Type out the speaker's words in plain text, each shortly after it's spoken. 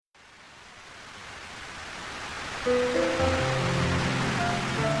তোমাকে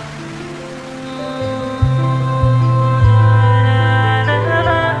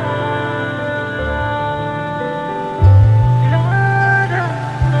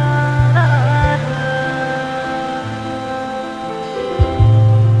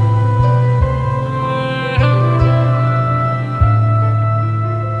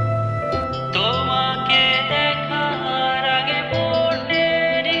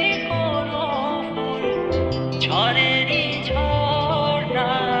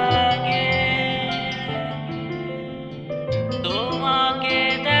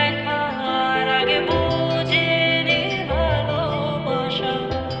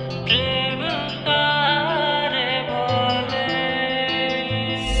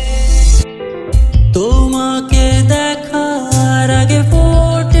দেখার আগে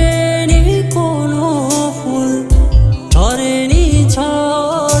ফোটেনি কোনো ফুল, ঝরেনি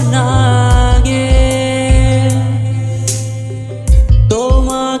ঝর্ণা আগে।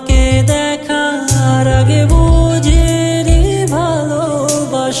 তোমাকে দেখার আগে বুঝিনি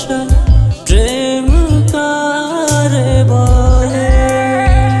ভালোবাসা প্রেম কারে বলে।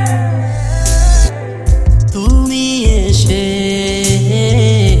 তুমি এসে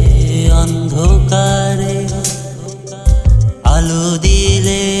অন্ধকারে আলো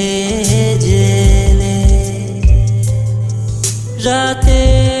দিলে জেলে,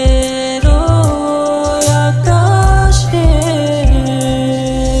 রাতের আকাশে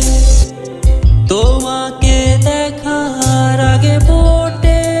তোমাকে দেখার আগে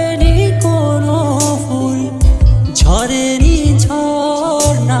ফোটেনি কোনো ফুল, ঝরেনি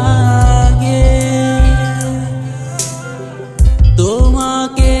ঝর্ণা আগে।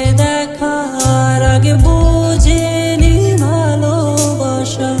 তোমাকে দেখার আগে বুঝিনি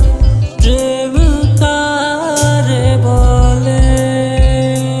ভালোবাসা প্রেম কারে বলে।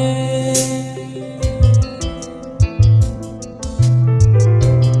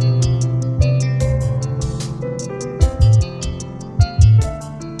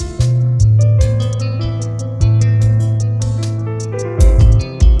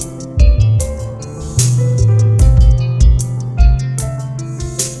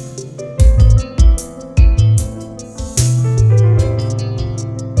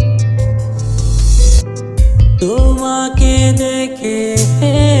 তোমাকে দেখে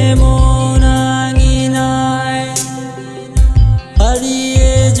মন আঙিনায়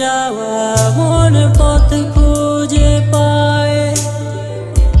হারিয়ে যাওয়া মন পথ খুঁজে পায়।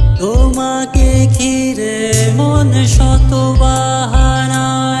 তোমাকে ঘিরে মন শত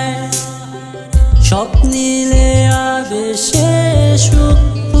বাহানায়, স্বপ্নিলে আবেশে সুখ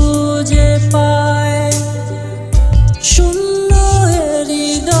খুঁজে পায়। শূন্য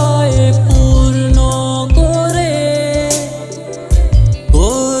হৃদয়ে পূর্ণ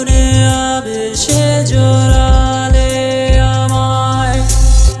আবেশে জোড়ালে আমায়।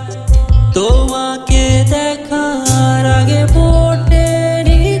 তোমাকে দেখার আগে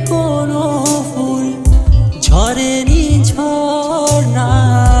ফোটেনি কোনো ফুল, ঝরেনি ঝর্ণা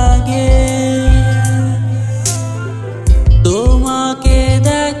আগে। তোমাকে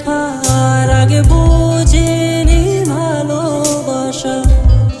দেখার আগে বুঝিনি ভালোবাসা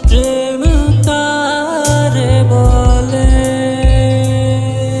প্রেম কারে বলে।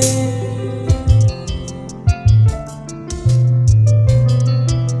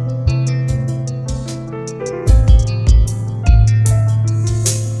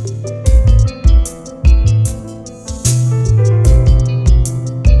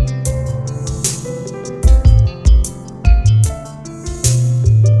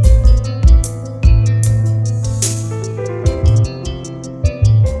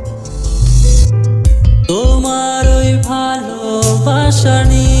 তোমার ওই ভালোবাসা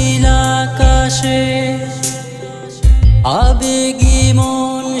নীল আকাশে আবেগী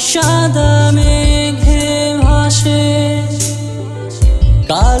মন সাদা মেঘে ভাসে।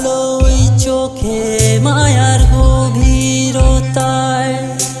 কালো ওই চোখে মায়ার গভীরতায়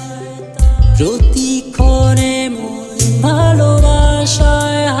প্রতিক্ষণে মন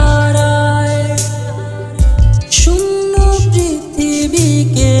ভালোবাসায় হারায়। শূন্য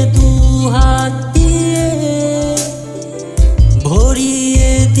পৃথিবীকে দুহাত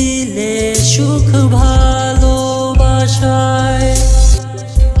ভরিয়ে দিলে সুখ ভালোবাসায়।